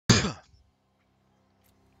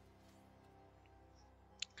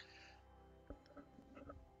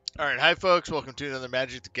Alright, hi folks, welcome to another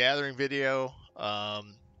Magic the Gathering video.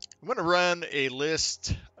 I'm going to run a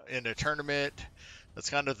list in a tournament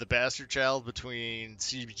that's kind of the bastard child between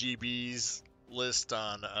CGB's list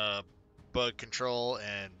on bug control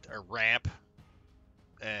and a ramp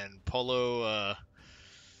and Polo, I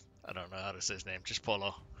don't know how to say his name, just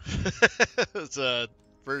Polo. It's a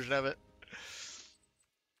version of it.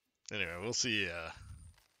 Anyway, we'll see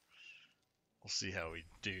how we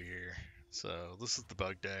do here. So this is the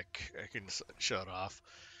bug deck. I can show it off.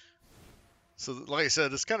 So like I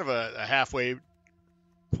said, it's kind of a halfway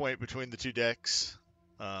point between the two decks.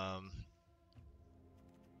 It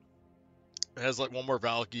has like one more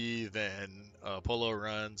Valki than Polo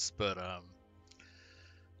runs, but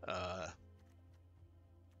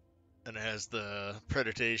and it has the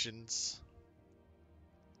Predations.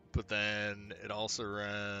 But then it also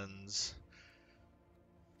runs.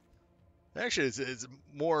 Actually, it's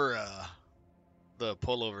more the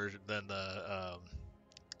Polo version than the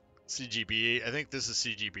CGB. I think this is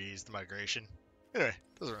CGB's, the migration. Anyway,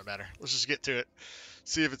 doesn't really matter. Let's just get to it.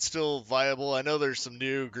 See if it's still viable. I know there's some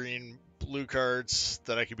new green-blue cards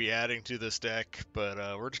that I could be adding to this deck, but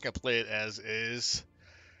we're just going to play it as is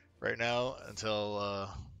right now until...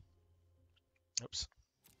 Oops.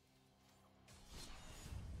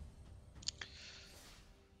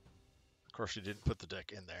 Of course, you didn't put the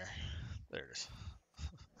deck in there. There it is.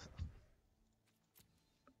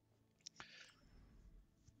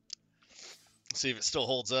 See if it still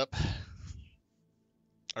holds up,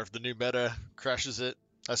 or if the new meta crushes it.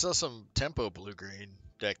 I saw some tempo blue-green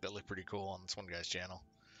deck that looked pretty cool on this one guy's channel.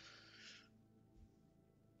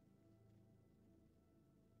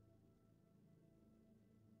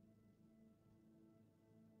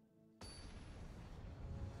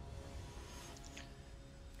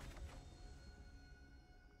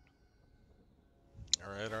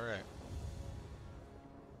 Alright.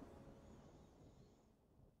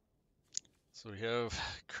 So we have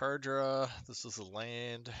card draw. This is a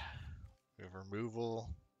land. We have removal.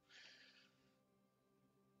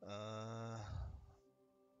 Your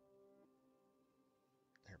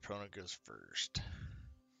opponent goes first.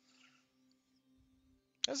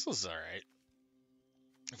 This is alright.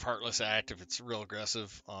 If Heartless act, if it's real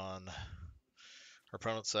aggressive on our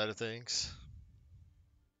opponent's side of things.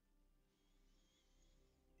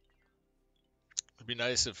 It'd be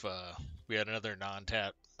nice if we had another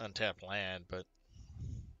untapped land, but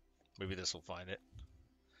maybe this will find it.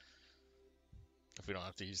 If we don't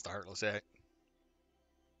have to use the Heartless act.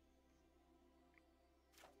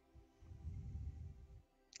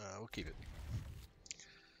 We'll keep it.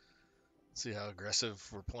 See how aggressive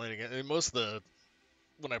we're playing again. I mean, most of the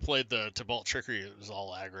when I played the Tibalt Trickery, it was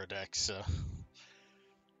all aggro decks, so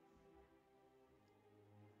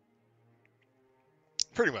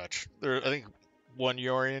pretty much. There, I think one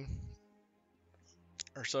Yorion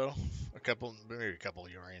or so, maybe a couple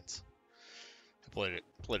of Yorions. I played it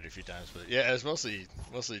a few times, but yeah, it was mostly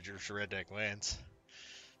just red deck lands.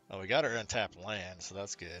 Oh, we got our untapped land, so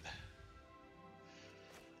that's good.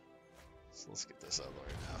 So let's get this out of the way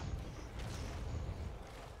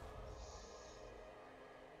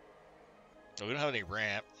now. Oh, we don't have any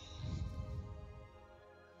ramp.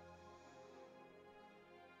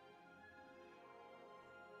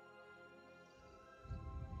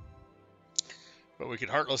 But we could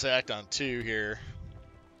Heartless act on 2 here.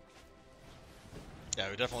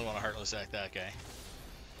 Yeah, we definitely want to Heartless act that guy.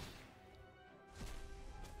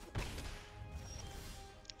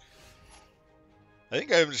 I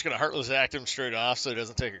think I'm just going to Heartless act him straight off so he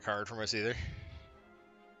doesn't take a card from us either.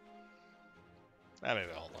 Maybe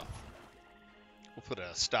hold on. We'll put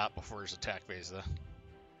a stop before his attack phase though.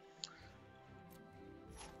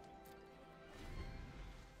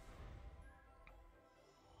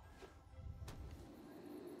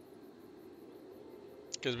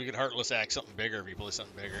 Because we could Heartless act something bigger if he plays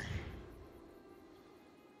something bigger.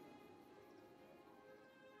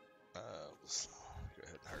 Let's go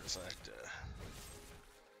ahead and Heartless act.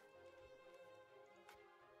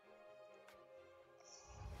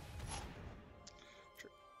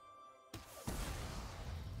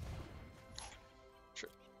 Sure.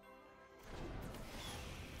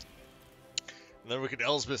 And then we could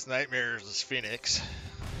Elspeth Nightmares as Phoenix,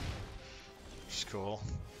 which is cool.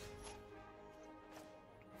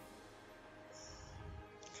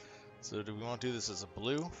 So do we want to do this as a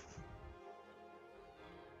blue?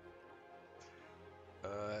 Yeah,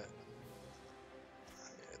 I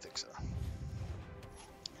think so.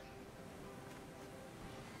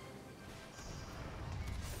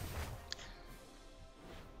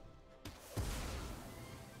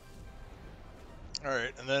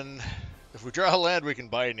 Alright, and then if we draw a land, we can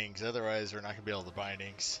Bindings. Otherwise, we're not going to be able to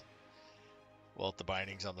Bindings. Well, the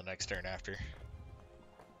bindings on the next turn after.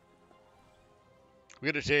 We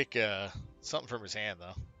gotta take something from his hand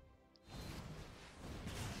though.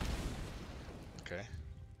 Okay.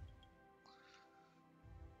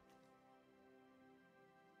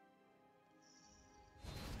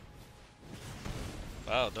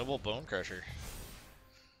 Wow, double Bone Crusher.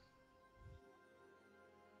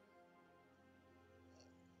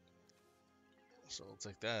 So we'll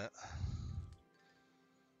take that.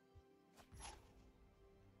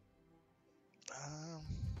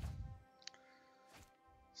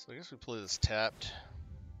 So I guess we play this tapped.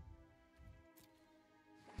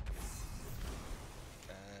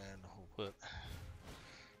 And we'll put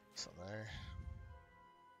something there.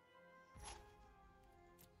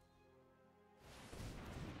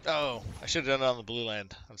 Oh, I should have done it on the blue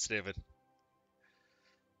land. That's David.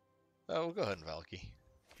 Oh, we'll go ahead and Valki.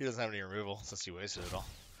 He doesn't have any removal since he wasted it all.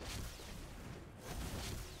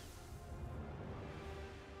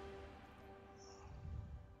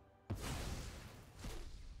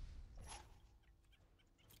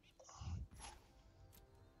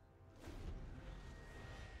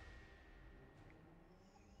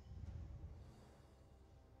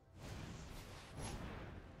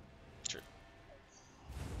 Sure.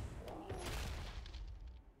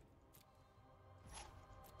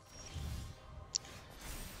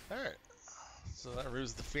 Alright. So that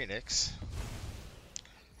removes the Phoenix.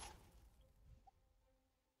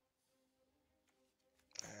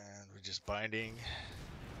 And we're just binding.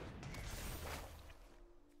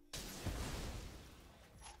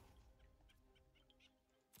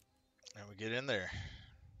 And we get in there.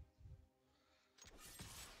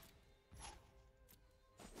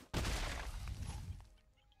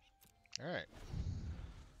 Alright.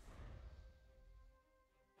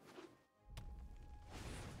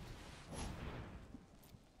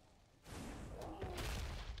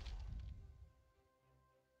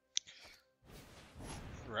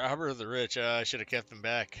 Robber of the Rich. I should have kept him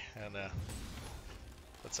back. And that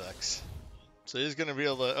sucks. So he's going to be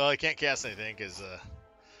able to... Oh, I can't cast anything because...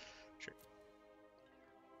 Sure.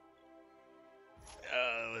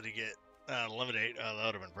 What did he get? Eliminate. Oh, that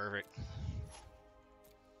would have been perfect.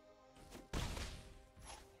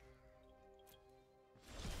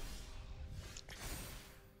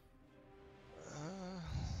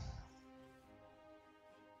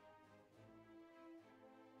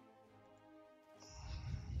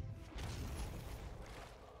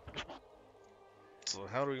 So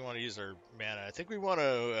how do we want to use our mana? I think we want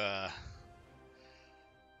to...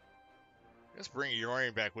 I guess bringing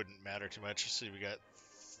Yorion back wouldn't matter too much. Let's see, we got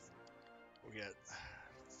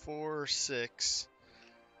 4, 6.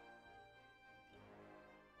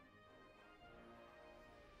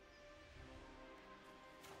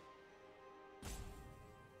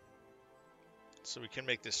 So we can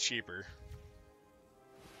make this cheaper.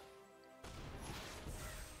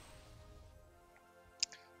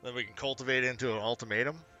 Then we can cultivate into an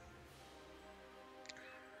ultimatum.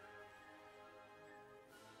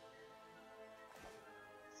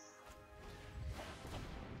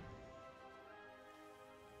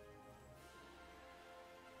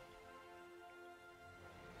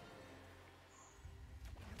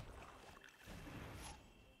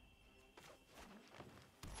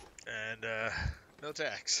 And no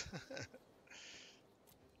tax.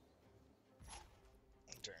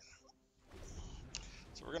 Turn.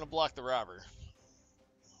 So we're gonna block the robber.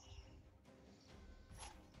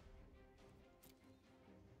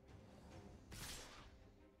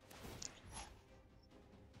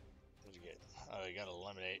 What'd you get? Oh, you gotta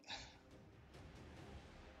eliminate.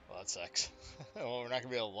 Well, that sucks. Well, we're not gonna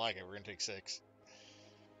be able to block it. We're gonna take 6.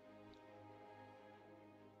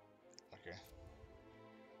 Okay.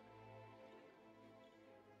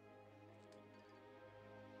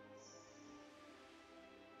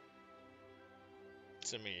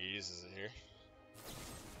 Assuming he uses it here.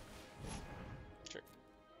 Sure.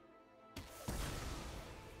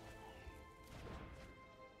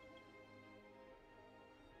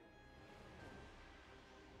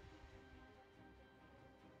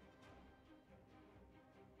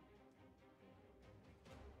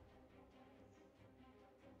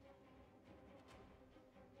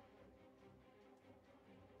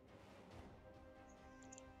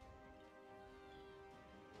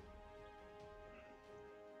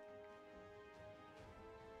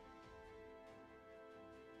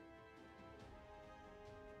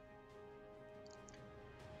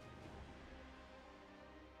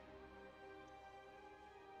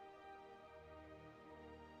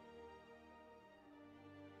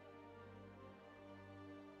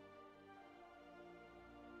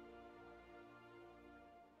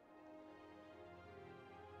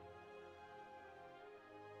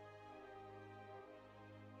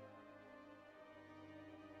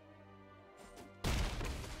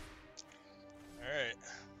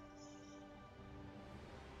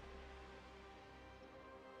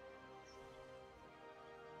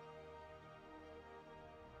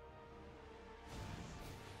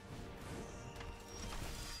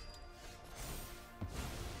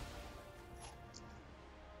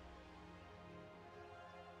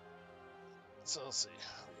 So let's see.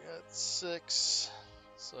 We got 6.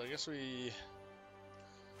 So I guess we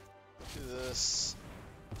do this.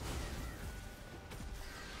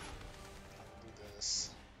 Do this.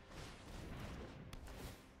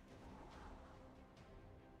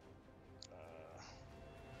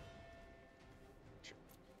 Sure.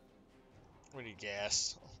 We need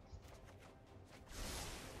gas.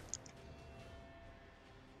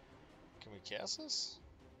 Can we cast this?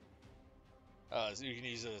 Oh, so you can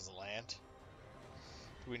use it as land.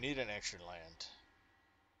 Do we need an extra land?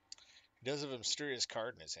 He does have a mysterious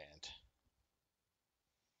card in his hand.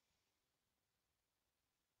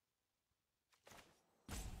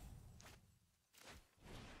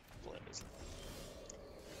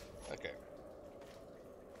 Okay.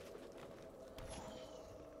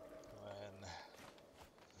 Then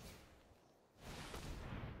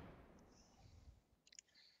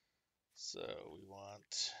so we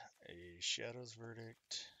want a Shadow's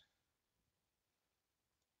Verdict.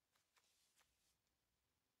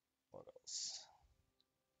 What else?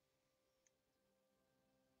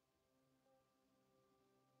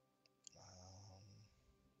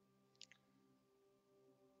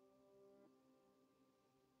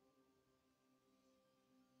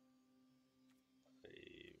 A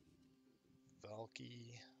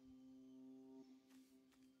Valki.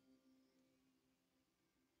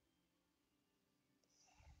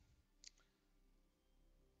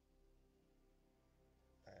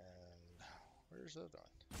 And where's that on?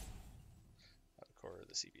 Out of core of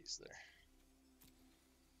the CBs there.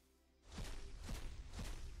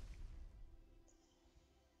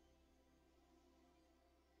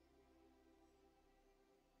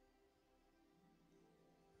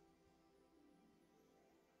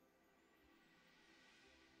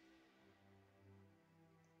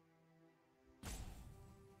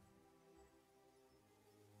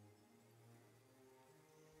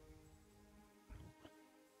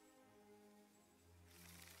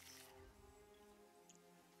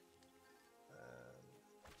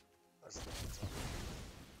 That's the one.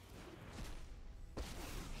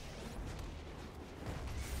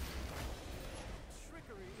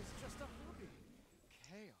 Trickery is just a hobby.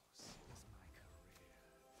 Chaos is my career.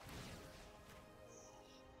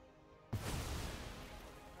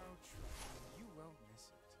 Oh, trust me, you won't miss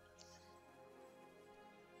it.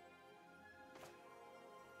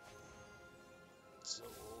 So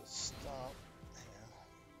we'll stop.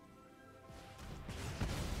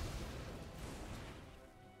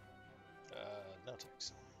 No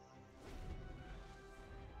ticks.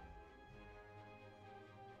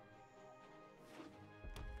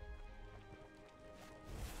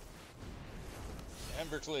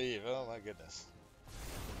 Embercleave, oh my goodness.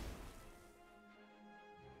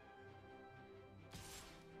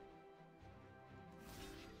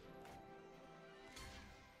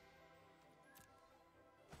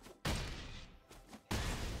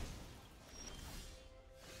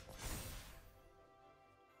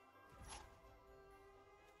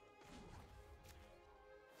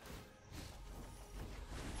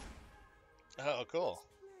 Oh, cool.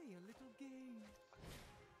 Play a little game.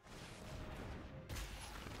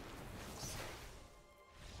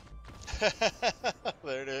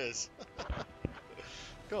 There it is.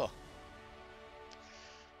 Cool.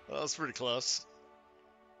 Well, that was pretty close.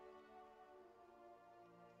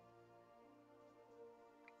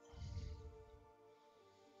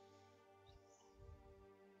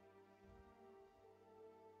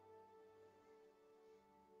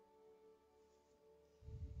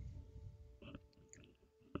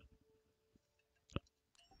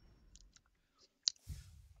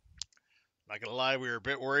 Not gonna lie, we were a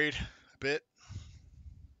bit worried. A bit.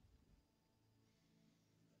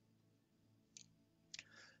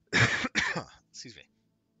 Excuse me.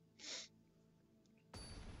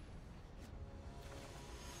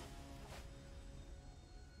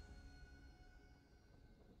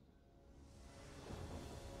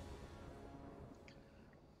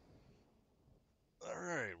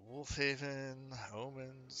 Alright, Wolfhaven,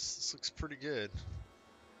 Omens. This looks pretty good.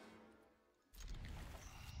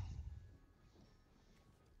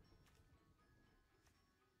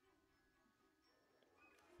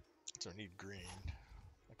 So I need green.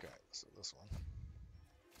 Okay, so this one.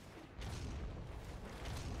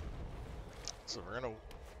 So we're gonna...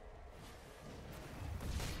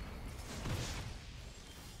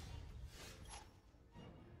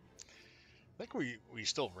 I think we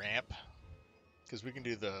still ramp. Because we can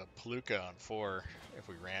do the Pelakka on 4 if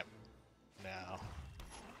we ramp now.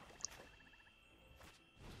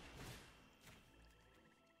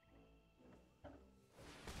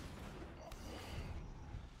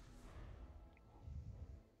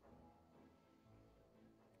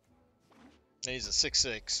 And he's a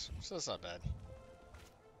 6/6, so that's not bad.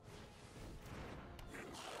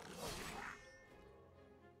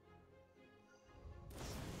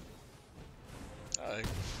 I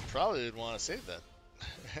probably would want to save that.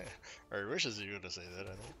 Or he wishes he would have saved that,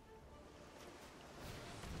 I think.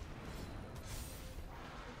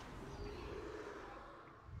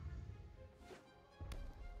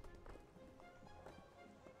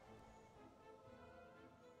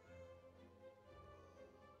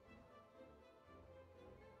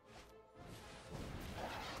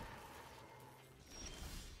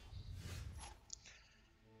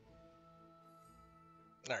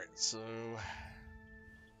 Alright, so do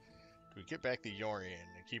we get back the Yorion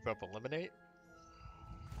and keep up Eliminate?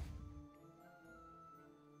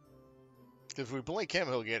 Because if we blink him,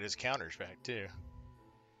 he'll get his counters back too.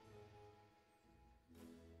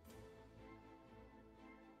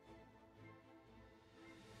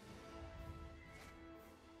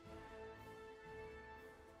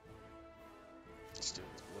 Let's do it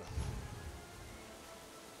with blue.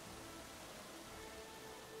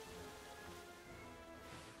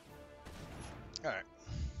 Alright.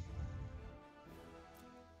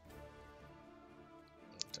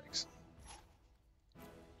 Thanks.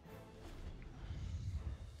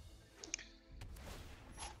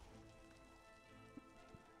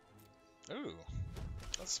 Ooh,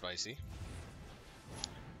 that's spicy.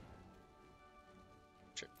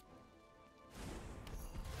 Check.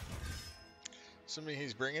 Assuming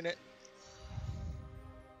he's bringing it.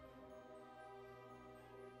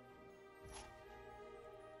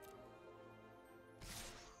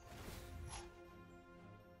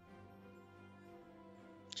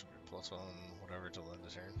 +1, whatever, till end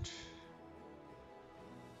of turn.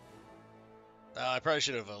 I probably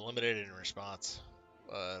should have eliminated in response,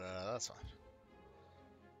 but that's fine.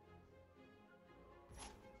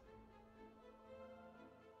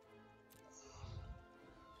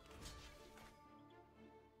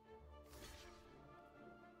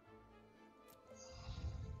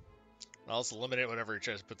 I'll also eliminate whenever he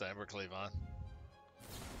tries to put the Embercleave on.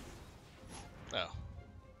 Oh.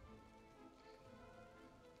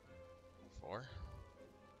 4?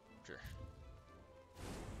 Sure.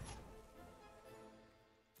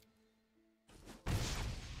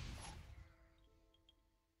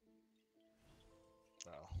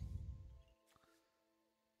 Oh.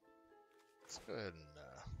 Let's go ahead and,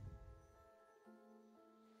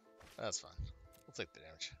 that's fine. We'll take the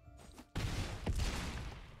damage.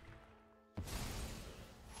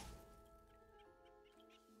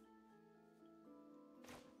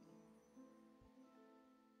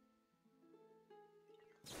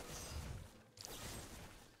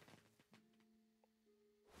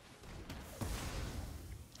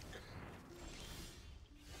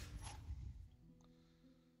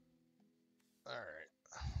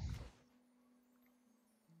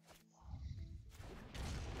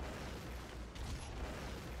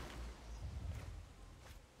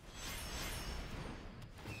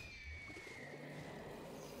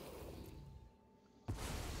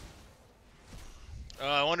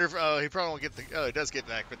 I wonder if, he probably won't get the, he does get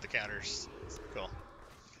back with the counters. Cool.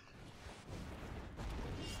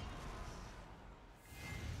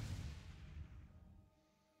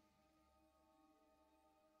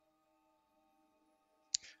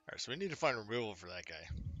 Alright, so we need to find removal for that guy.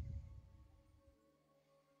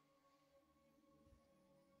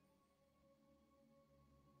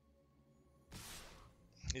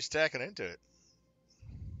 He's tacking into it.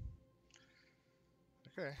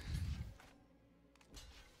 Okay.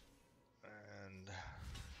 And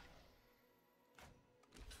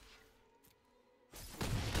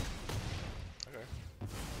okay.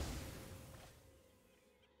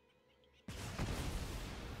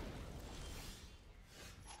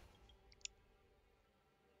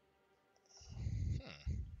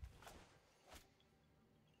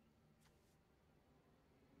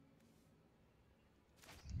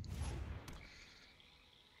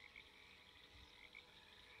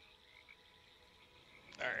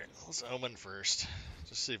 Alright, let's Omen first.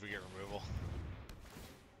 Just see if we get removal.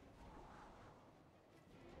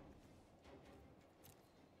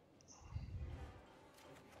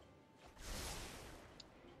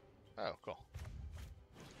 Oh, cool.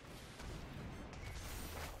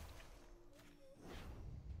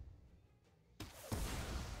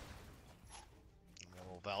 And a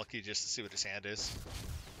little Valki just to see what his hand is.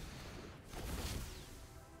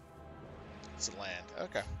 It's a land.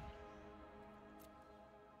 Okay.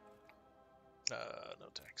 No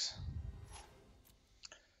tax.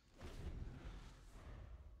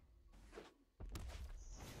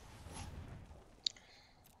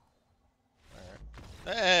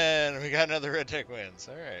 Alright. And we got another red deck wins.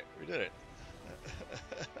 Alright, we did it.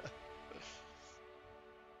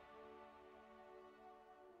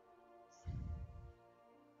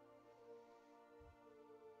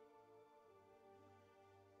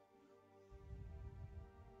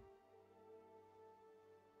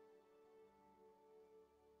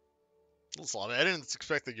 I didn't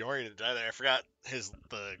expect the Yorion to die there. I forgot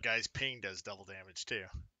the guy's ping does double damage too.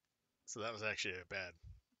 So that was actually a bad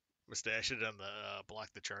mistake. I should have done the block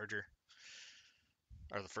the charger.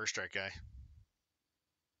 Or the first strike guy.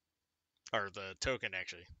 Or the token,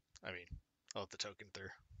 actually. I mean, I'll let the token through.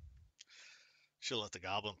 Should let the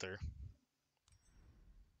goblin through.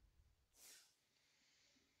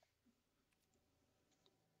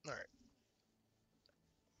 Alright.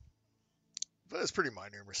 But it's a pretty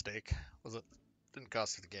minor mistake. Didn't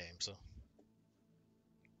cost you the game, so.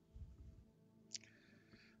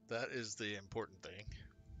 That is the important thing.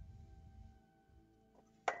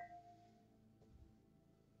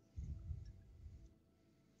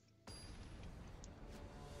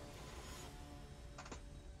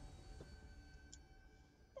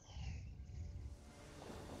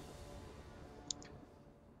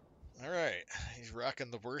 Alright. He's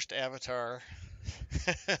rocking the worst avatar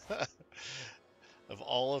of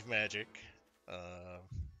all of Magic.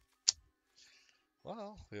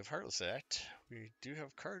 Well, we have Heartless Act. We do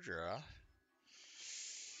have card draw.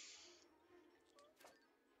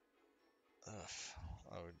 Oh,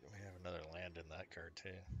 we have another land in that card too.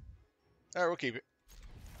 Alright, we'll keep it.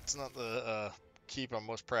 It's not the keep I'm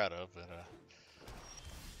most proud of, but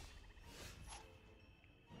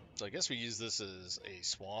so I guess we use this as a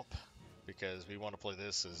swamp because we want to play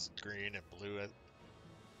this as green and blue. I'm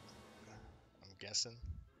guessing.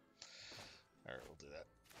 Alright, we'll do that.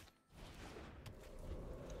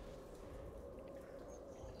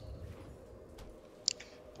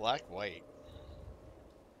 Black, white.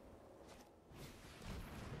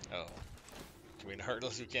 Oh. Can we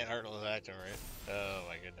Heartless? We can't Heartless act him, right? Oh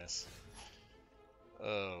my goodness.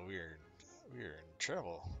 Oh, we're in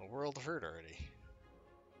trouble. A world of hurt already.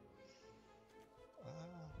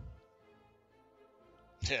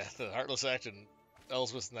 Yeah, the Heartless Act and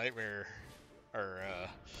Elspeth's Nightmare are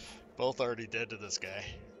both already dead to this guy.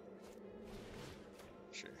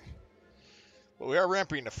 Sure. Well, we are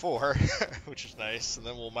ramping to 4, which is nice, and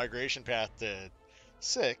then we'll Migration Path to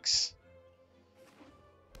 6.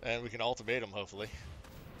 And we can ultimatum hopefully.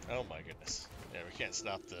 Oh my goodness. Yeah, we can't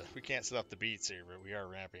stop the beats here, but we are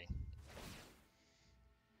ramping.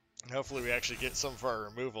 And hopefully we actually get some of our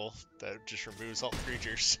removal that just removes all the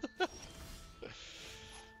creatures.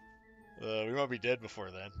 We won't be dead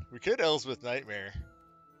before then. We could Elspeth Nightmare.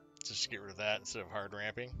 Just to get rid of that instead of hard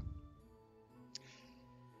ramping.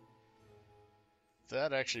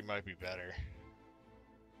 That actually might be better.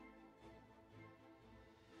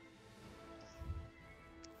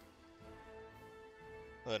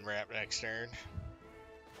 Then ramp next turn.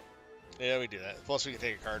 Yeah, we do that. Plus we can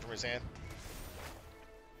take a card from his hand.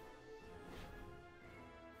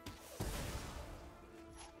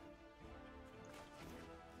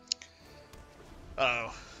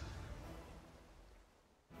 Oh.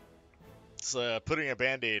 It's putting a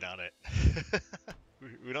band-aid on it.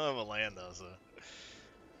 we don't have a land though, so.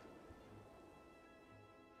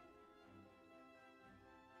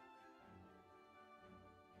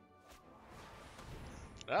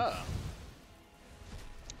 Oh.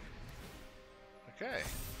 Okay.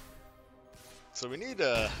 So we need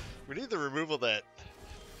the removal that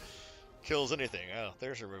kills anything. Oh,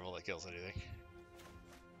 there's removal that kills anything.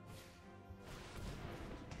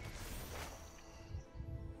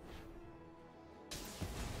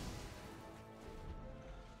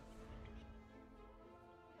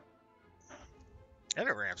 And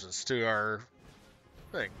it ramps us to our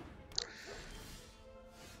thing.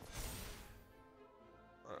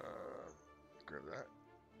 Grab that.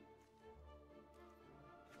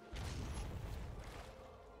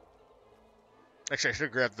 Actually, I should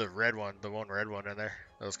have grabbed the red one, the one red one in there.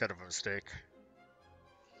 That was kind of a mistake.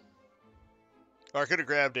 Or I could have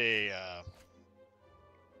grabbed a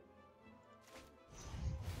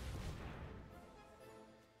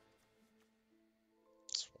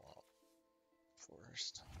swamp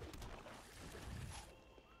forest.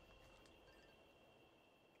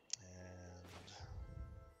 And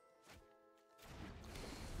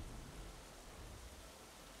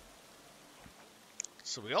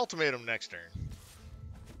so we ultimatum next turn.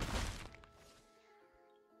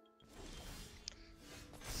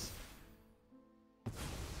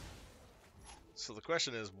 So the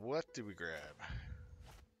question is, what do we grab?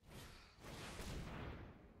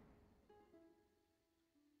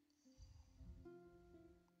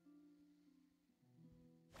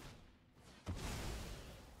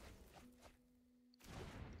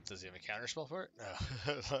 Does he have a counter spell for it? No.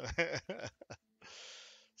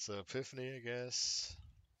 So Epiphany, I guess.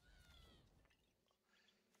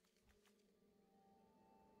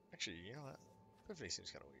 Actually, you know what? Epiphany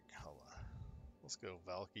seems kind of weak. Hold on. Let's go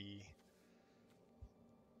Valki.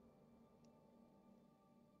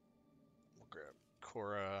 We'll grab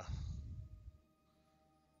Kiora.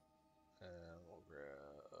 And we'll grab...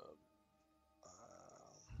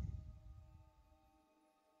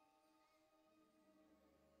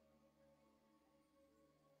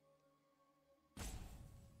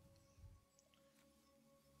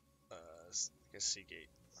 I guess Seagate.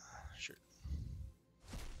 Sure.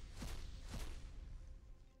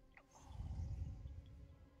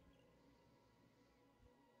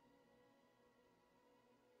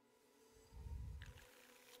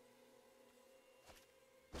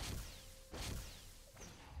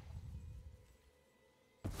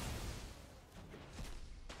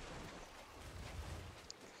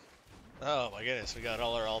 Oh my goodness, we got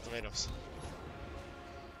all our ultimatums.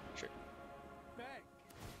 Sure. Beg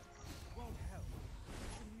won't help.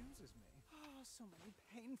 It amuses me. Oh, so many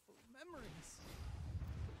painful memories.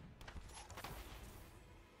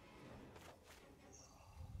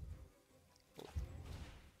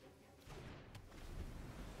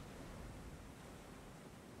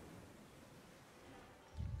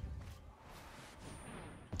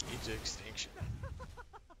 Needs extinction.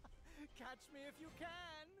 Catch me if you can.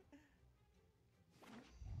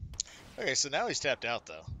 Okay, so now he's tapped out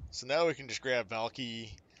though. So now we can just grab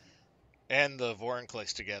Valki and the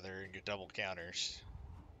Vorinclex together and get double counters.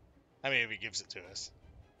 I mean, if he gives it to us.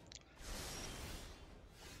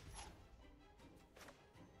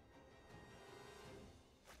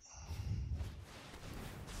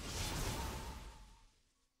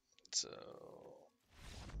 So...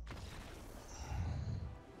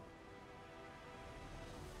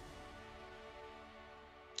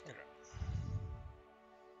 Okay.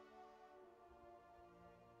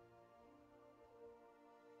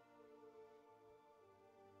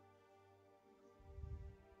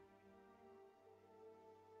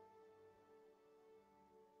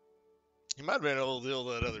 He might have been able to deal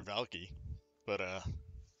with that other Valki, but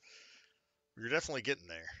we were definitely getting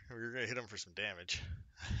there. We were gonna hit him for some damage.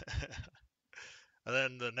 And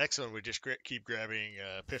then the next one we just keep grabbing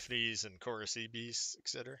Epiphanies and Chorus EBs,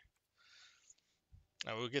 etc.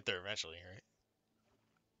 And we'll get there eventually, right?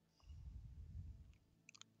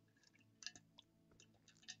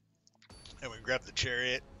 And we can grab the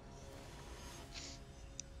Chariot.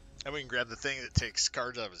 And we can grab the thing that takes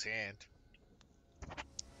cards out of his hand.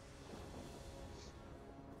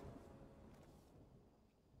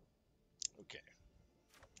 Okay.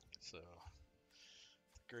 So,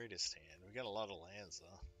 greatest hand. We got a lot of lands,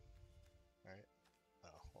 though. Alright.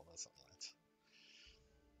 Oh, well, that's not lands.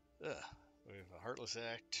 Ugh. We have a Heartless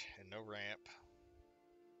Act and no ramp.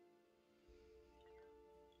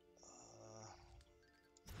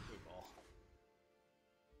 Blue ball.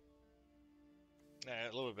 Nah,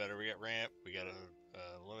 a little bit better. We got ramp. We got to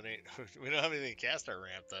eliminate. We don't have anything to cast our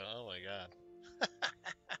ramp, though. Oh my god.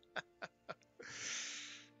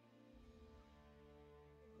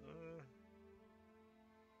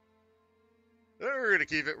 We're going to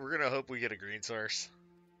keep it. We're going to hope we get a green source.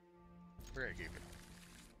 We're going to keep it.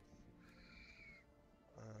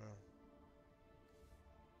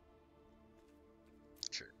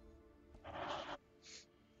 Sure.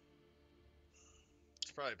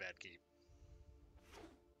 It's probably a bad keep.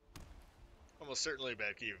 Almost certainly a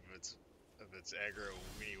bad keep if it's aggro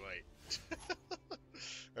weenie white.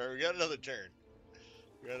 Alright, we got another turn.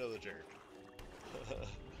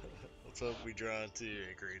 Let's hope we draw into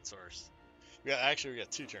a green source. We got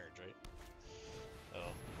two turns, right?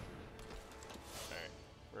 Oh. Alright.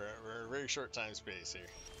 We're in a very short time space here.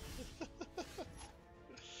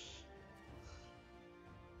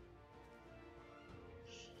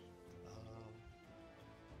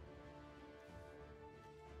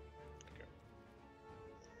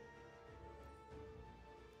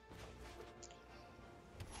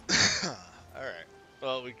 Alright.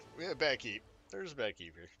 Well, we have a bad keep. There's a bad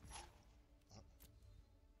keep here.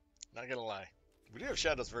 Not gonna lie. We do have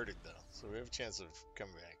Shadow's Verdict, though, so we have a chance of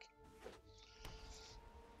coming back.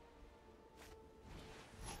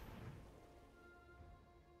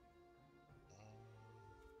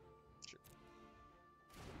 Sure.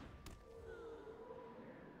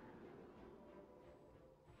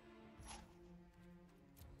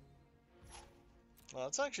 Well,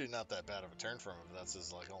 it's actually not that bad of a turn from him if that's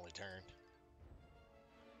his, only turn.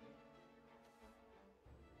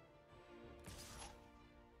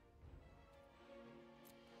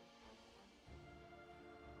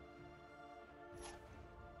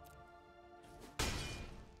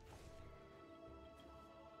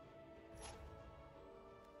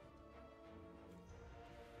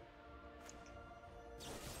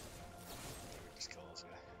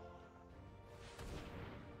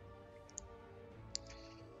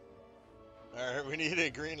 Alright, we need a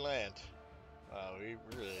green land. We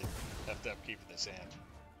really have to keep this hand.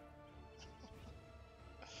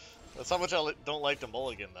 That's how much I don't like the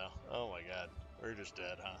mulligan, though. Oh my god. We're just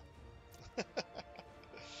dead, huh?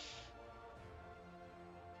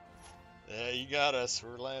 Yeah, you got us.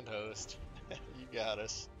 We're land host. You got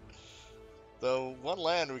us. Though, one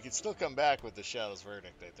land, we can still come back with the Shadow's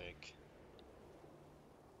Verdict, I think.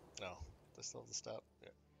 No. Does still have to stop? Yeah.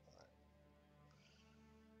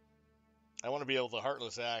 I want to be able to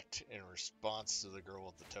Heartless act in response to the girl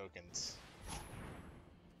with the tokens.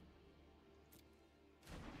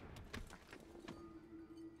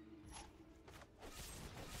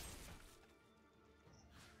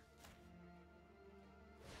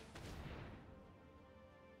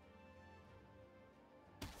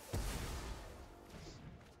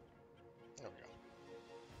 There we go.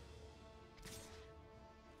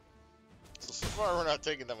 So far we're not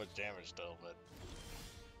taking that much damage still, but...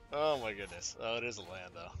 Oh my goodness. Oh, it is a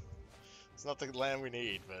land, though. It's not the land we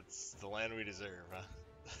need, but it's the land we deserve, huh?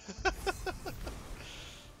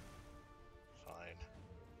 Fine.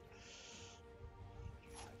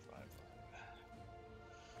 Fine.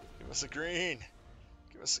 Give us a green!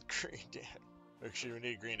 Give us a green, damn. Actually, we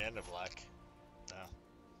need a green and a black. No.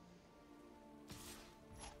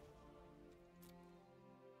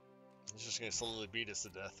 It's just gonna slowly beat us to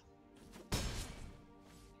death.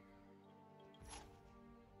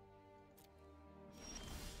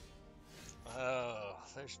 Oh,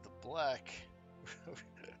 there's the black.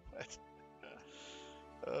 What?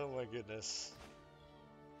 Oh my goodness.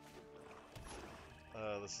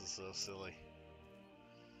 Oh, this is so silly.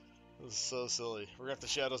 This is so silly. We're gonna have to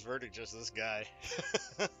Shadow's Verdict just this guy.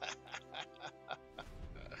 Oh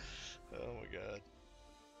my god.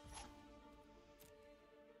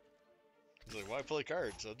 He's like, why play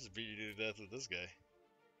cards? I'll just beat you to death with this guy.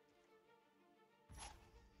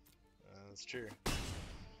 That's true.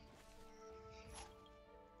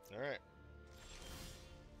 Alright.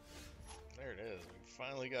 There it is. We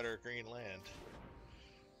finally got our green land.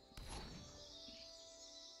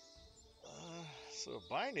 So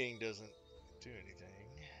binding doesn't do anything.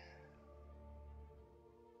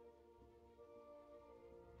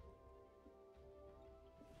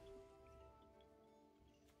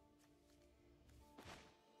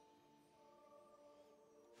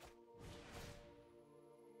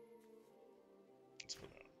 Let's put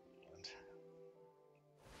it on land.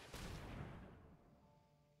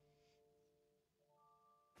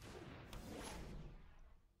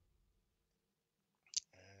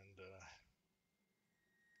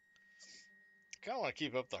 I kind of want to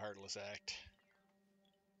keep up the Heartless Act.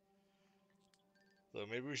 So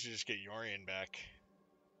maybe we should just get Yorion back.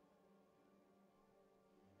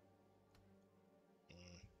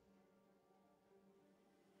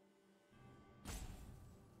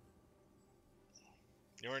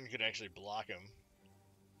 Yorion could actually block him.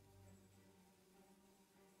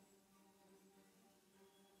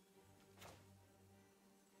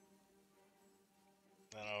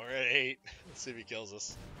 I don't know, we're at 8. Let's see if he kills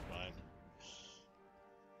us. Fine.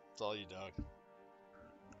 It's all you, dog.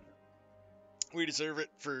 We deserve it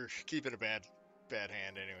for keeping a bad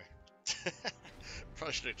hand anyway.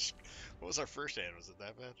 Probably should have just... What was our first hand? Was it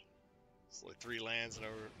that bad? It's like 3 lands, no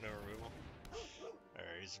removal.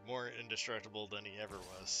 Alright, he's more indestructible than he ever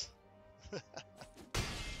was.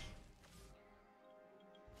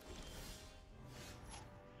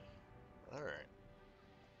 Alright.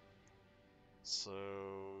 So,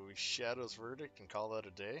 we Shadow's Verdict and call that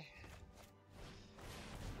a day.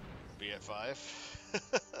 Be at 5.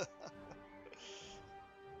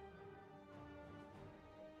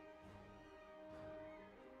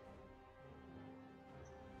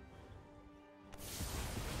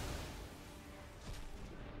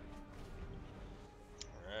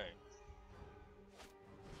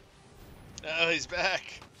 Oh, he's back!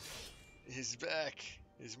 He's back!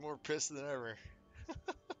 He's more pissed than ever.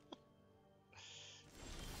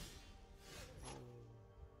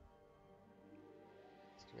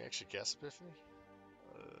 Can we actually cast Epiphany?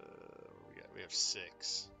 We have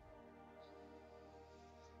 6.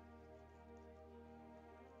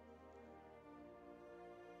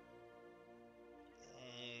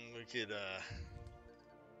 We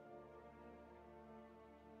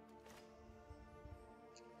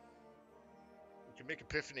could make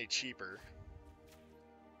Epiphany cheaper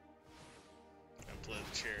and play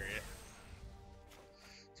the Chariot.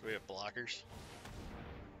 So we have blockers.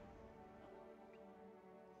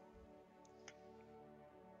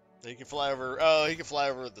 He can fly over. Oh, he can fly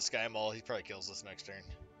over with the Sky Maul. He probably kills us next turn.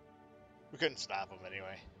 We couldn't stop him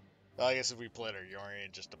anyway. Well, I guess if we played our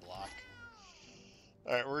Yorion just to block.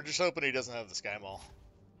 Alright, we're just hoping he doesn't have the Sky Maul.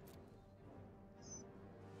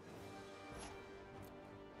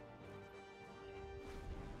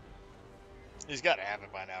 He's got to have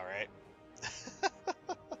it by now, right?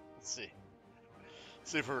 Let's see.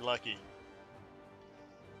 See if we're lucky.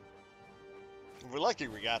 If we're lucky,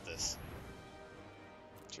 we got this.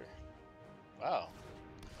 Sure. Wow.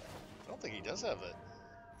 I don't think he does have it.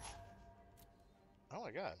 Oh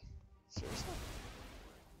my god. Seriously?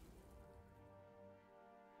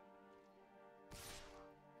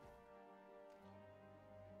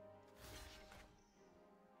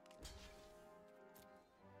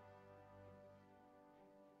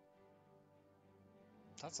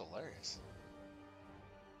 That's hilarious.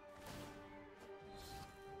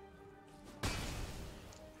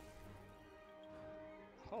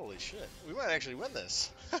 Holy shit. We might actually win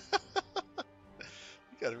this. You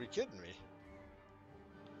gotta be kidding me.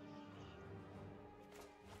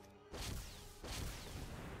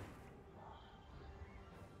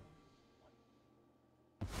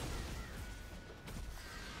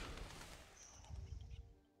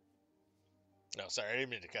 No, sorry, I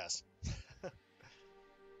didn't mean to cuss.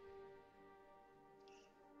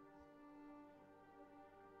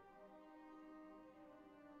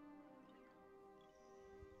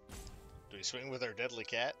 Do we swing with our deadly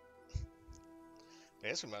cat? I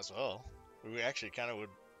guess we might as well. We actually kind of would,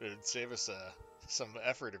 it would save us some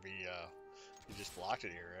effort if he just blocked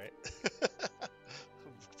it here, right?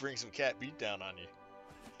 Bring some cat beat down on you.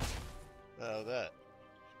 Oh, that.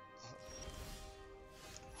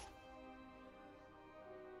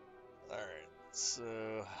 Alright,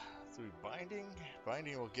 so through binding.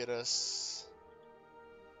 Binding will get us.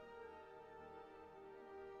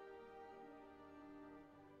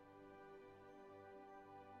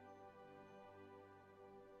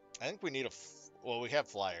 I think we need well, we have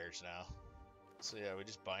flyers now. So yeah, we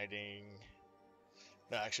just binding.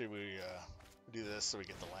 No, actually we do this so we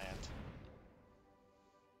get the land.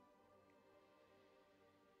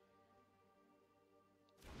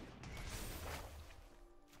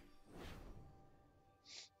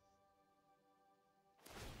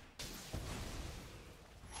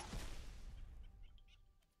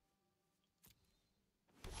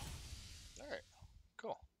 Alright,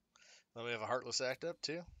 cool. Then we have a Heartless act up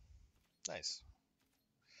too. Nice.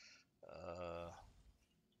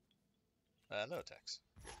 No attacks.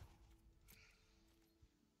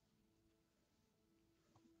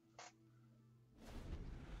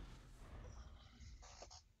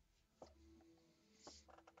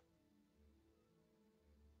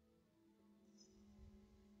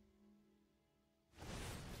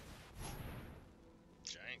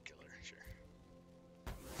 Giant killer, sure.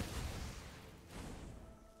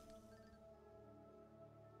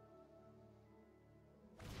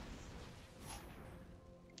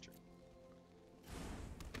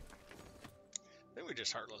 I think we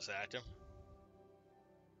just Heartless act him.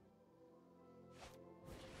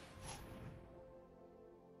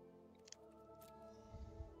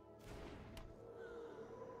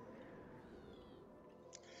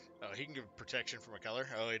 Oh, he can give protection from a color?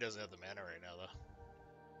 Oh, he doesn't have the mana right now, though.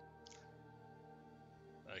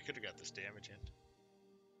 Oh, he could have got this damage in.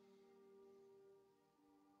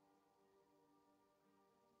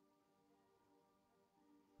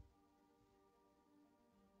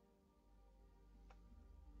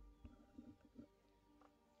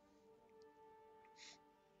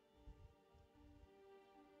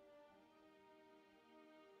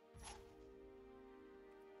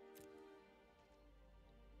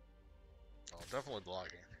 Oh, definitely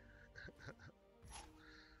blocking.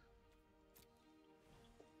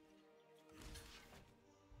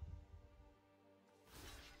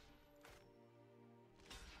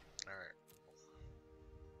 Alright.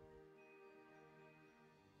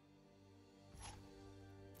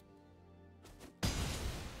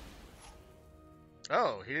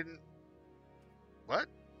 Oh, he didn't... What?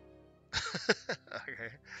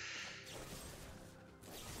 Okay.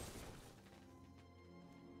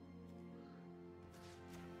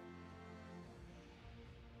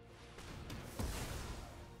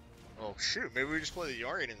 Oh, shoot. Maybe we just play the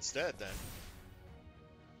Yorion instead, then.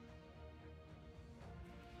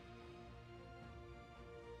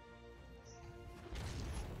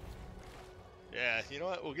 Yeah, you know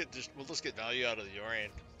what? We'll just get value out of the Yorion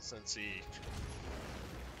since he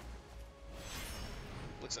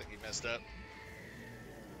looks like he messed up.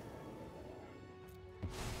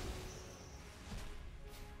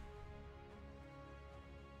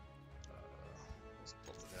 Let's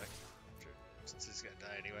pull the deck. Sure. Since he's gonna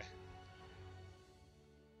die anyway.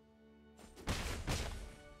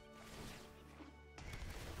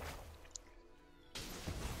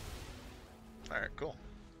 Alright, cool.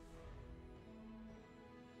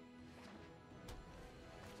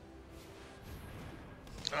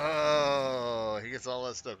 Oh, he gets all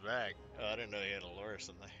that stuff back. Oh, I didn't know he had a Loris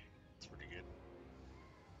in there. That's pretty good.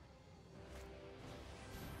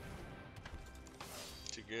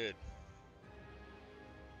 Too good.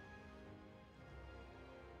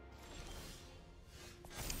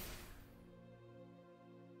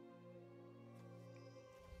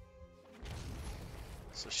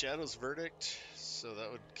 So Shadow's Verdict, so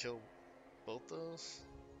that would kill both those.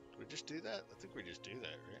 Did we just do that? I think we just do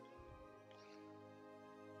that, right?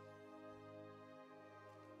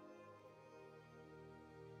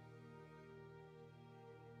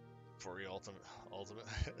 Before we ultimate.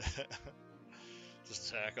 Just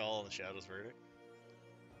attack all in the Shadow's Verdict.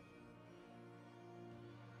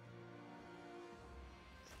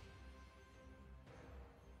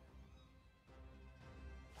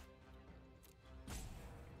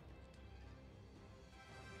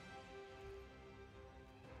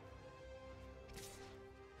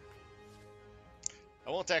 I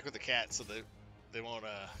won't attack with the cat, so they won't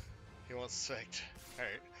he won't suspect. All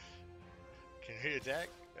right, can he attack?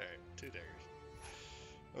 All right, 2 daggers.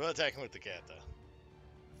 I'm not attacking with the cat though.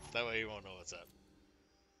 That way he won't know what's up.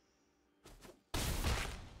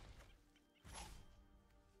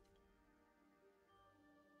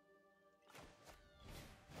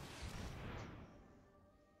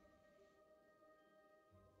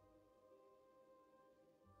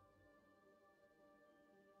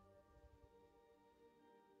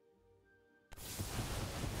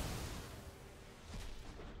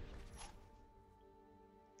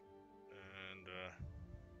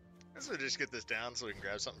 I guess we'll just get this down so we can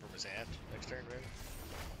grab something from his hand next turn, maybe.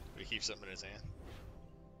 We keep something in his hand.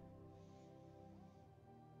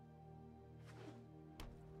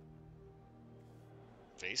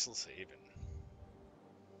 Faceless Haven.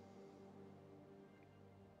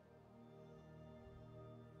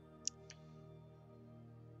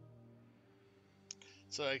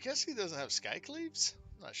 So I guess he doesn't have Skycleaves?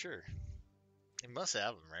 I'm not sure. He must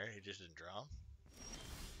have them, right? He just didn't draw them.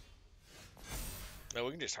 No,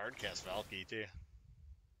 we can just hardcast Valki too.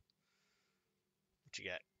 What you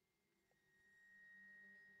got?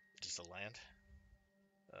 Just a land?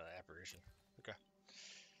 Apparition. Okay.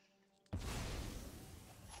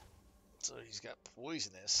 So he's got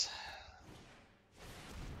poisonous.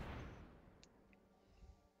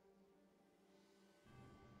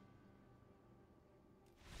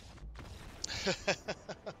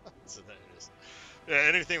 So that is. Yeah,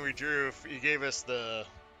 anything we drew, if he gave us the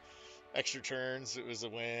extra turns, it was a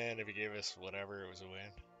win. If he gave us whatever, it was a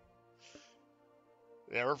win.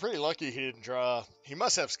 Yeah, we're pretty lucky he didn't draw. He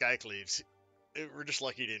must have Skycleaves. We're just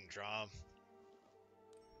lucky he didn't draw them.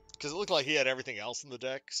 Because it looked like he had everything else in the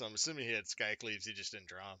deck, so I'm assuming he had Skycleaves, he just didn't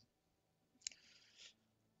draw them.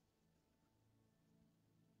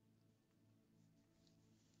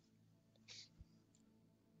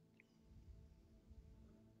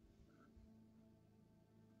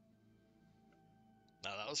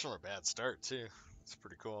 Now, that was from a bad start, too. It's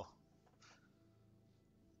pretty cool.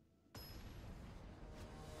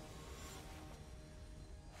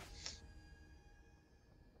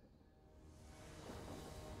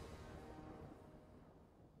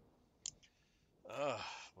 Oh,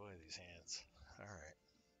 boy, these hands. Alright.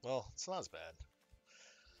 Well, it's not as bad.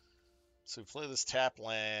 So we play this tap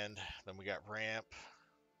land, then we got ramp,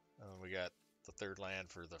 and then we got the 3rd land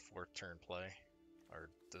for the 4th turn play. Or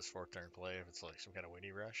this 4th turn play if it's like some kind of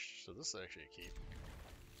windy rush. So this is actually a keep.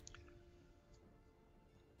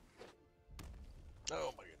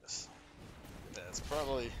 Oh my goodness. Yeah, it's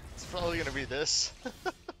probably gonna be this.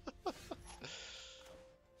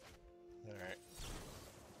 Alright.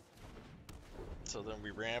 So then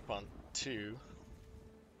we ramp on 2.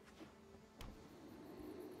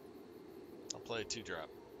 I'll play a 2-drop.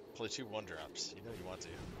 Play 2 1-drops. You know you want to.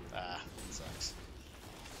 Ah, it sucks.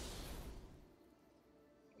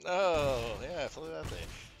 Oh, yeah, play that thing.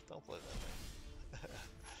 Don't play that thing.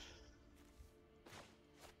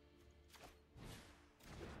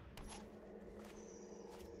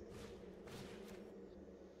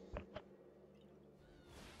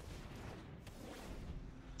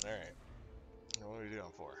 Alright. What are we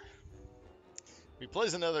doing for? If he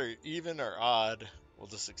plays another even or odd, we'll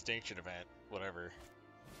just Extinction event, whatever.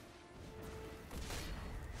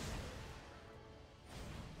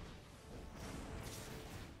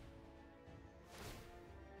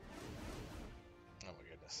 Oh my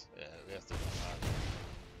goodness. Yeah, we have to.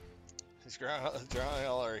 He's drawing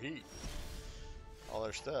all our heat. All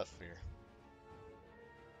our stuff here.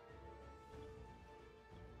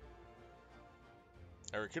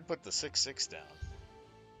 Or we could put the 6/6 down.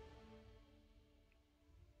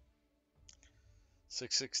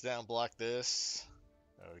 6/6 down, block this.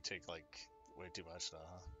 Oh, we take like way too much now,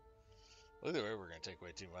 huh? Either way, we're going to take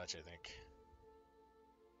way too much, I think.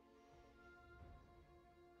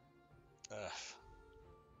 Ugh.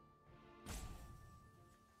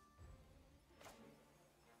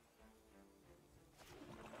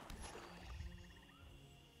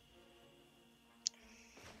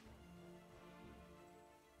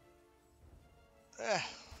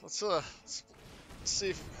 Let's see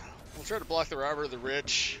if we'll try to block the robber of the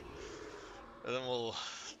rich, and then we'll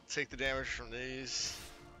take the damage from these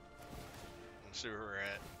and see where we're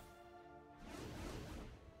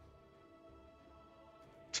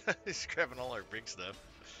at. He's grabbing all our big stuff.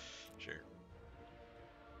 Sure.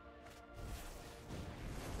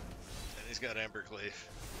 And he's got Embercleave.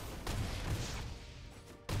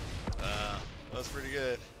 That's pretty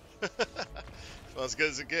good. Well, as good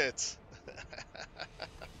as it gets.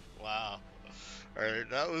 Wow. Alright,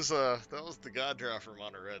 that was the god draw for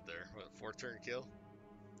mono red there. What, 4-turn kill?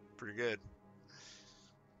 Pretty good.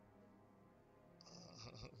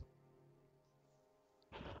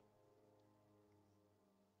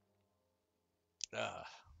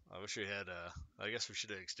 I wish we had I guess we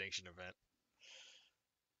should have Extinction event.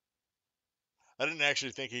 I didn't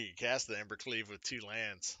actually think he could cast the Embercleave with 2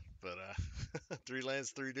 lands, but 3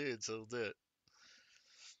 lands, 3 dudes, so we'll do it.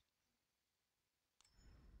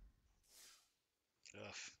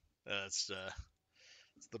 It's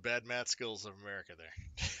the bad math skills of America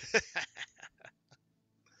there.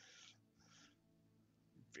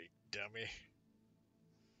 Big dummy.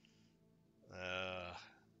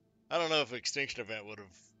 I don't know if Extinction event would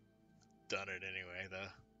have done it anyway,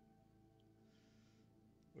 though.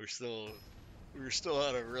 We were still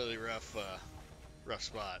at a really rough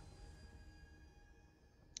spot.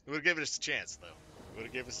 It would have given us a chance, though. It would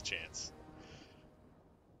have given us a chance.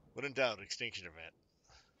 When in doubt, Extinction event.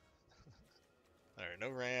 Alright, no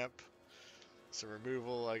ramp. Some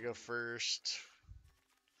removal, I go first.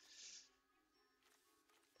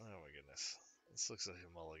 Oh my goodness. This looks like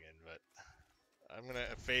a mulligan, but I'm going to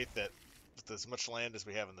have faith that with as much land as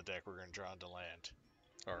we have in the deck, we're going to draw into land.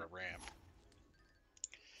 Or a ramp.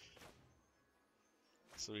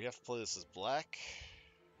 So we have to play this as black.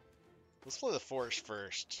 Let's play the forest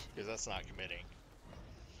first, because that's not committing.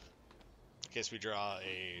 In case we draw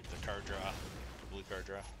the card draw, the blue card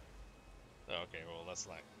draw. Oh, okay, well that's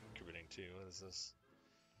not committing too. What is this?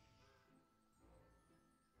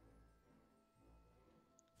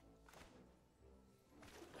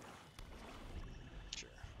 Sure,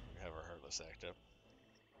 we have our Heartless act up.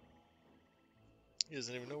 He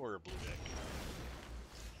doesn't even know we're a blue deck.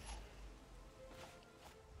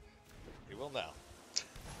 He will now.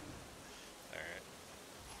 Alright.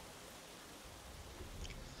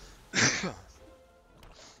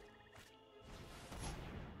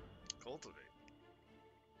 Cultivate.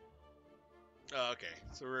 Oh, okay.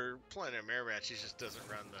 So we're playing a mirror match. He just doesn't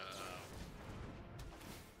run the.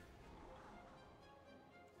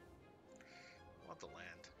 I want the land.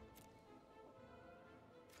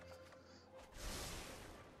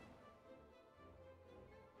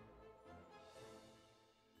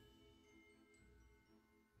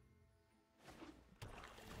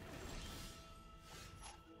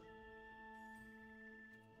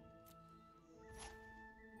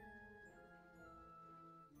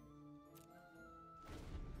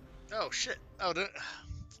 Oh shit! Oh,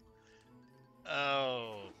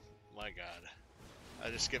 oh my god! I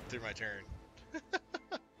just skipped through my turn.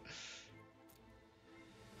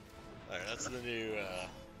 Alright, that's the new.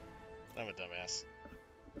 I'm a dumbass.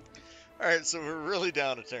 Alright, so we're really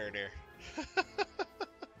down a turn here.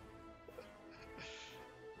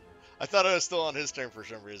 I thought I was still on his turn for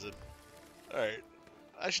some reason. Alright,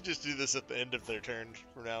 I should just do this at the end of their turn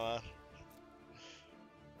from now on.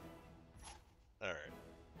 Alright.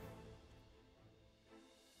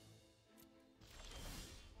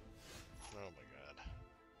 Oh my god.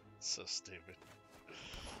 So stupid.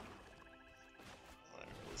 Alright,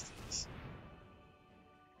 let's do this.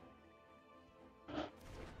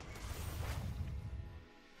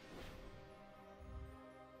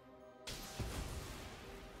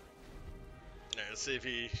 Alright, let's see if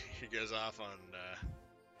he goes off on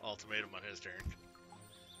Ultimatum on his turn.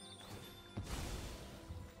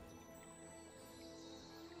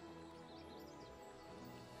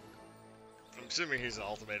 I'm assuming he's an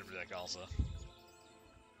Ultimatum deck also.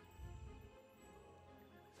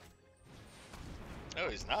 Oh,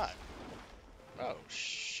 he's not. Oh,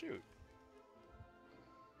 shoot.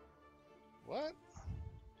 What?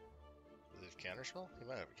 Does he have counterspell? He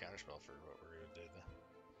might have a counterspell for what we're going to do then.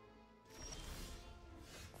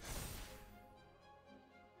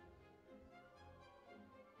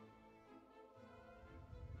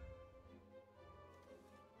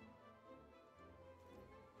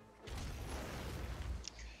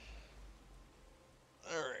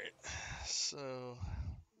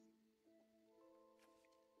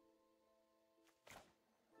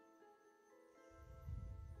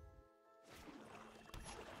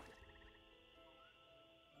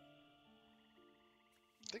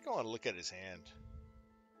 I think I want to look at his hand.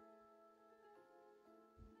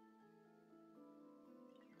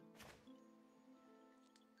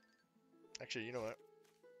 Actually, you know what?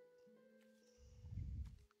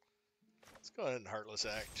 Let's go ahead and Heartless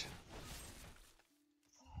Act.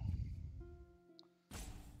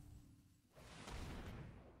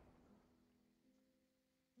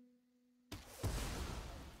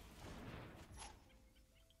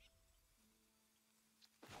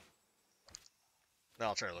 Now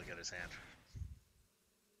I'll try to look at his hand.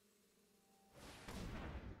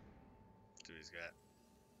 See what he's got.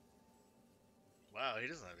 Wow, he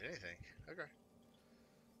doesn't have anything. Okay.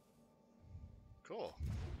 Cool.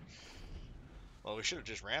 Well, we should have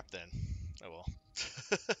just ramped then. Oh well.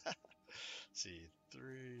 See, 3,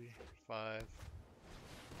 5.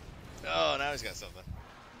 Oh, now he's got something.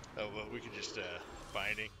 Oh, well, we can just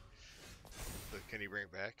binding. But can he bring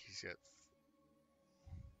it back? He's got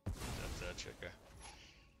touch. Okay.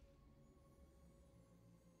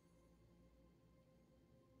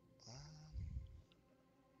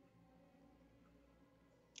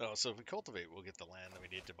 Oh, so if we cultivate, we'll get the land that we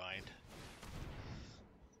need to bind.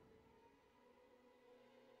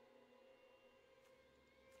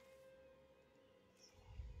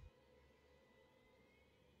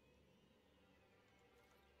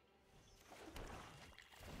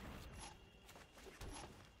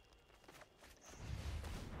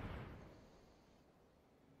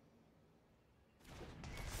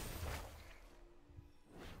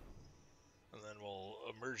 And then we'll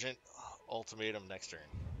Emergent Ultimatum next turn.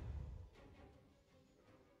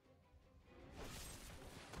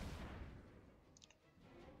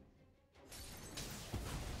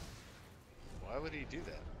 Why would he do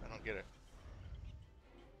that? I don't get it.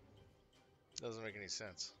 Doesn't make any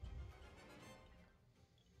sense.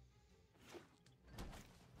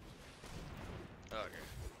 Okay.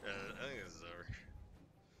 I think this is over.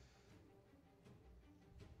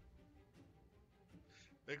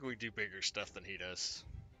 I think we do bigger stuff than he does.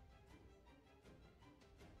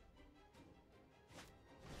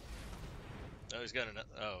 Oh, he's got an.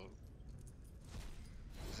 Oh.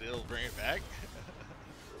 Is he'll bring it back?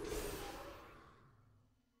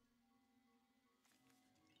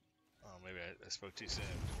 Oh, maybe I spoke too soon.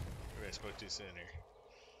 Maybe I spoke too soon here.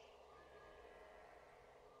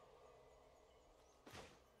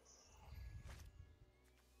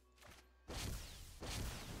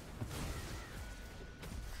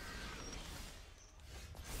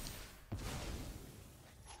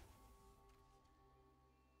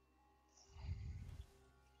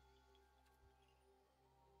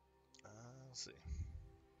 Let's see.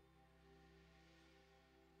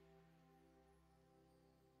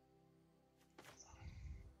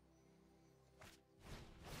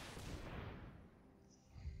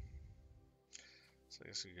 So I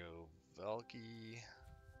guess we go Valki.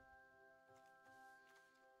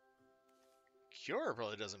 Kiora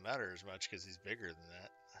probably doesn't matter as much because he's bigger than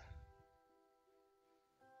that.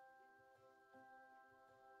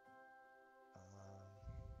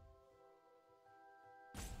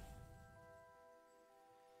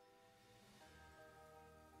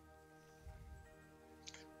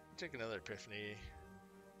 Take another Epiphany.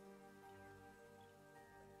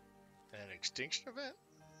 An Extinction event?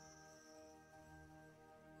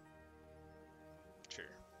 Sure.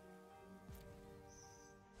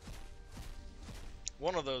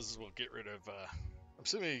 One of those will get rid of, I'm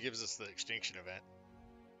assuming he gives us the Extinction event.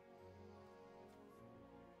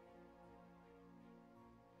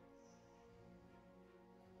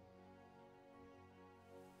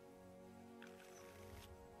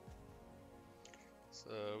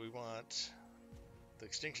 So we want the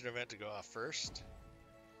Extinction event to go off first.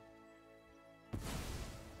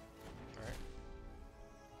 Alright.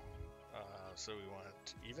 So we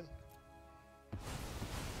want even.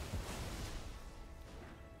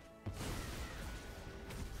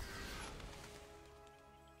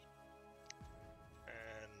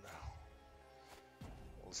 And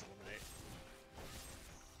we'll just eliminate.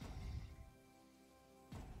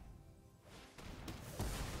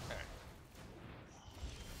 Alright.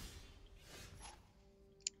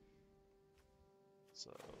 So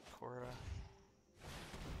Cora.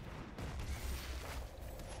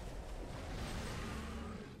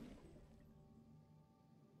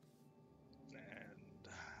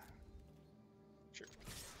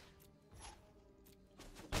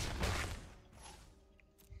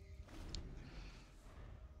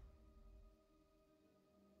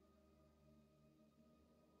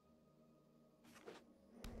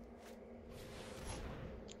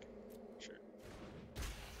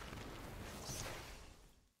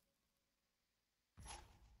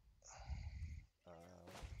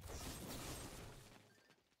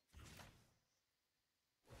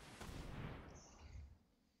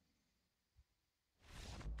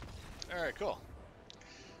 Alright, cool.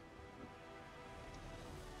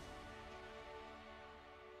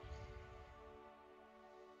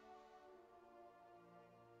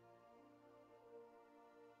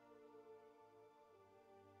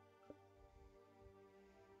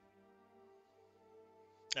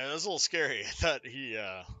 Yeah, that was a little scary. I thought he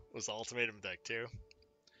was the Ultimatum deck too.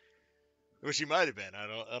 Which he might have been. I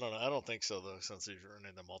don't know. I don't think so though, since he's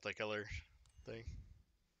running the multicolor thing.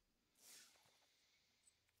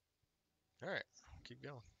 Alright, keep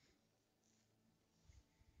going.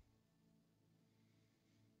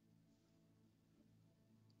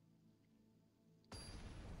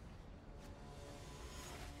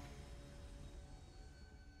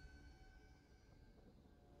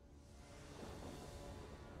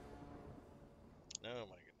 Oh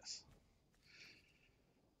my goodness.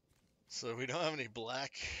 So we don't have any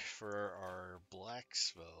black for our black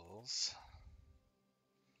spells.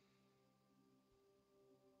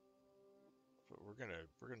 But we're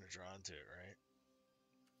gonna draw into it, right?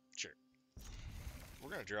 Sure. We're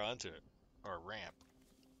gonna draw into it. Or ramp.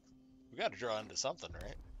 We gotta draw into something,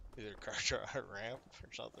 right? Either card draw or ramp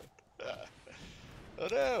or something. Oh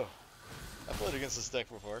no! I played against this deck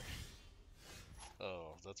before.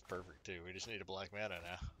 Oh, that's perfect too. We just need a black mana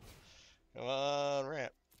now. Come on,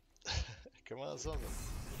 ramp. Come on, something.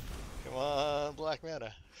 Come on, black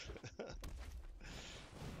mana.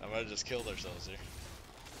 I might have just killed ourselves here.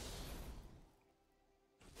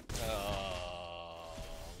 Oh,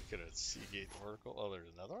 we could have Seagate Oracle. Oh, there's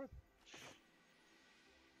another one?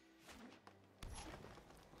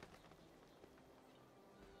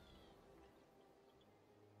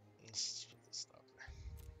 Let's put this stop there.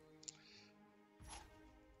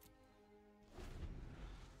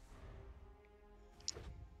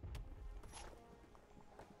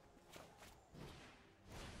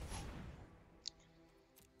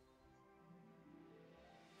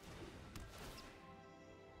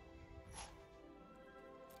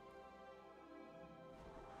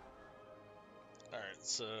 Alright,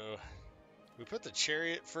 so we put the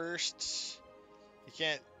Chariot first. He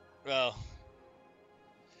can't, well,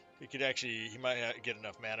 he could actually, he might not get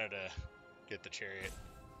enough mana to get the Chariot.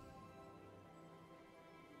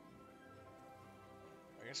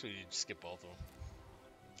 I guess we skip both of them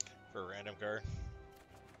for a random card.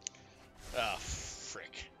 Ah,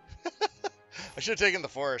 frick. I should have taken the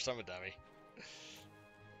forest, I'm a dummy.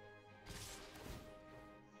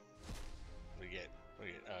 We get, oh,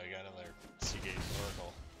 you got another Seagate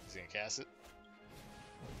Oracle. He's gonna cast it?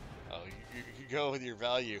 Oh, you go with your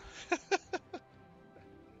value.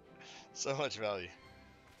 So much value.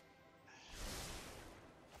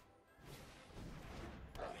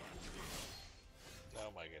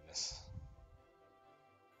 Oh my goodness.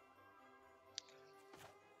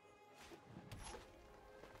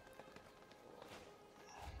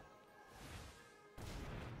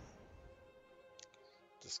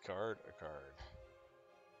 Discard a card.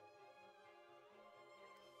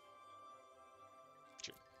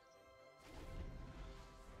 Sure.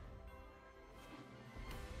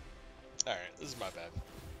 Alright, this is my bad.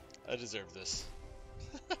 I deserve this.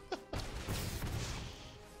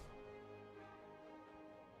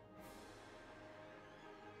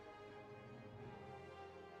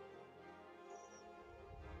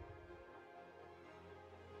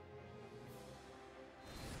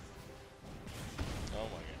 Oh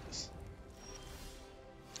my goodness.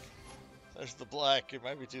 There's the black. It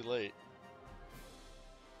might be too late.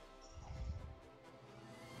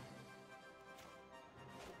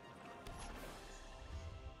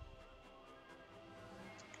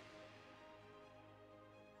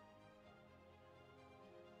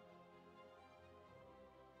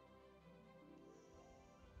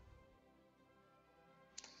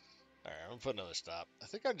 Alright, I'm gonna put another stop. I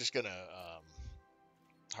think I'm just gonna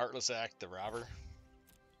Heartless act the robber.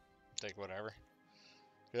 Take whatever.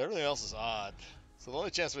 Everything else is odd. So the only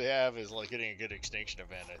chance we have is like getting a good extinction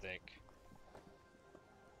event, I think.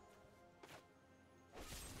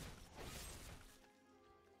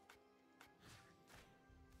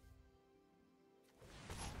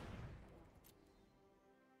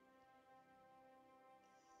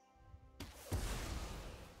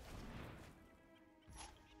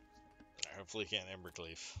 Hopefully he can't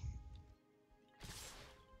Embercleave.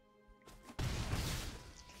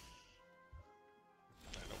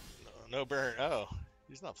 No burn. Oh,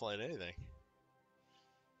 he's not playing anything.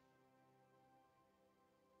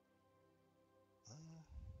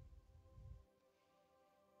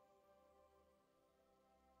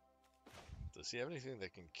 Does he have anything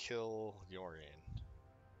that can kill Yorion?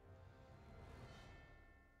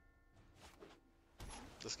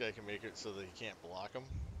 This guy can make it so that he can't block him.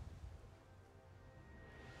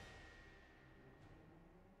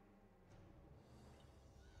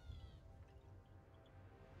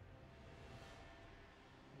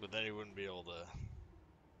 be able to.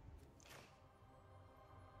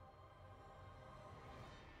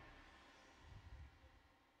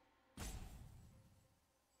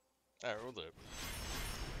 Alright, we'll do it.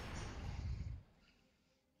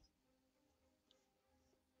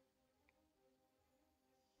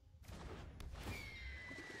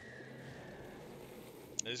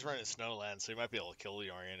 He's running Snowland, so he might be able to kill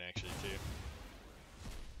Yorion actually too.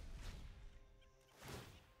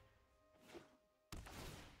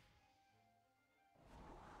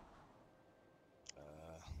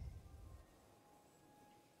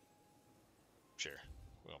 Sure,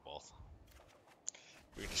 we want both.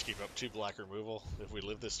 We can just keep up 2 black removal if we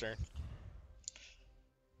live this turn.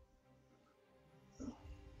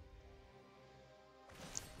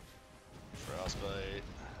 Frostbite.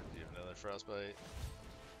 Do another Frostbite.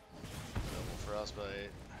 Double Frostbite.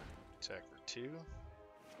 Attack for 2.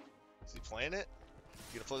 Is he playing it?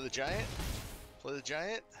 You gonna play the Giant? Play the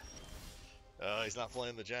Giant? Oh, he's not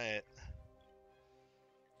playing the Giant.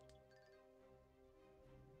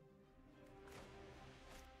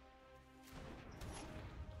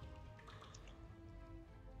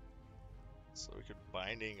 So we could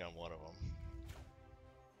Binding on one of them.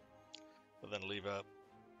 But then leave up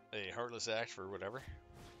a Heartless Act for whatever.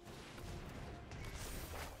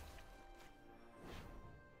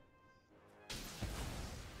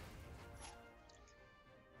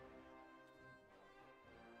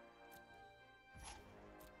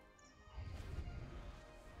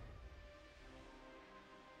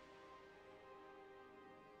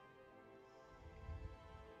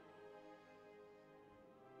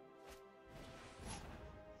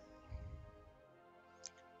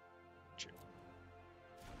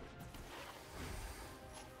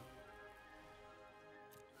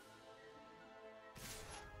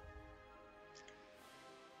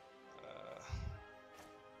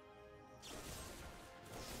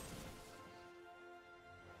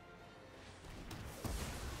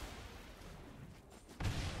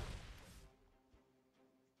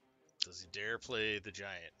 Does he dare play the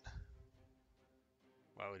Giant?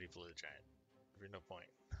 Why would he play the Giant? There's no point.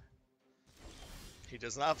 He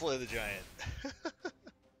does not play the Giant.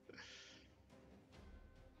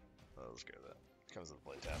 Oh, let's go with that. Comes with the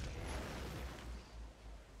play tapped.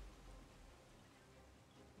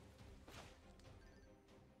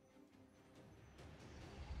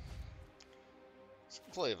 Let's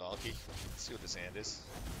play Valki. See what his hand is.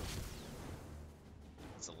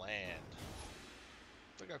 It's a land.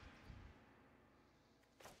 Okay.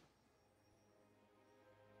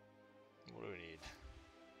 What do we need?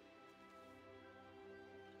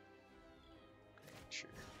 Sure.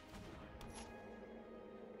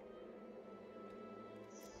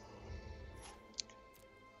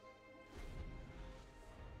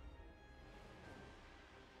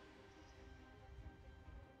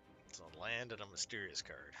 It's a land and a mysterious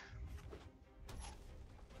card.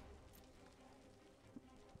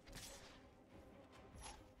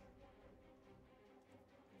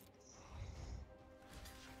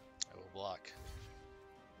 I will block.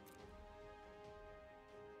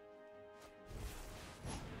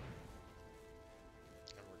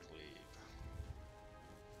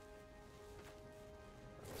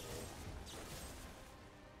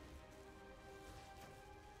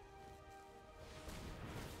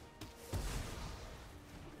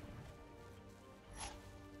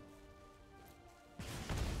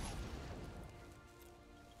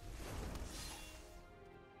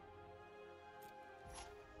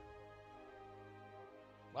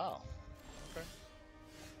 Wow. Okay.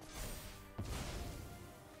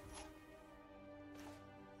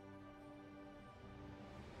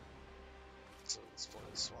 So let's play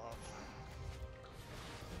the swamp.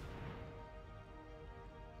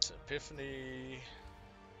 It's Epiphany.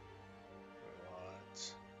 We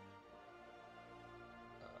want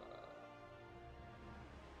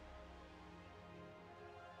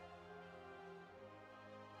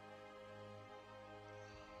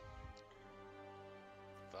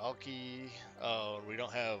Valki. Oh, and we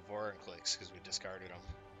don't have Vorinclex because we discarded them.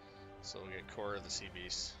 So we get Core of the Sea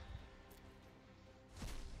Beast.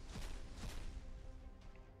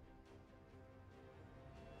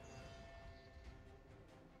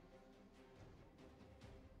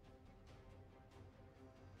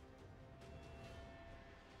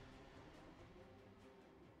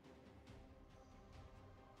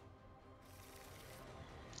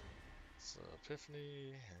 So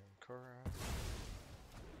Epiphany and Kiora.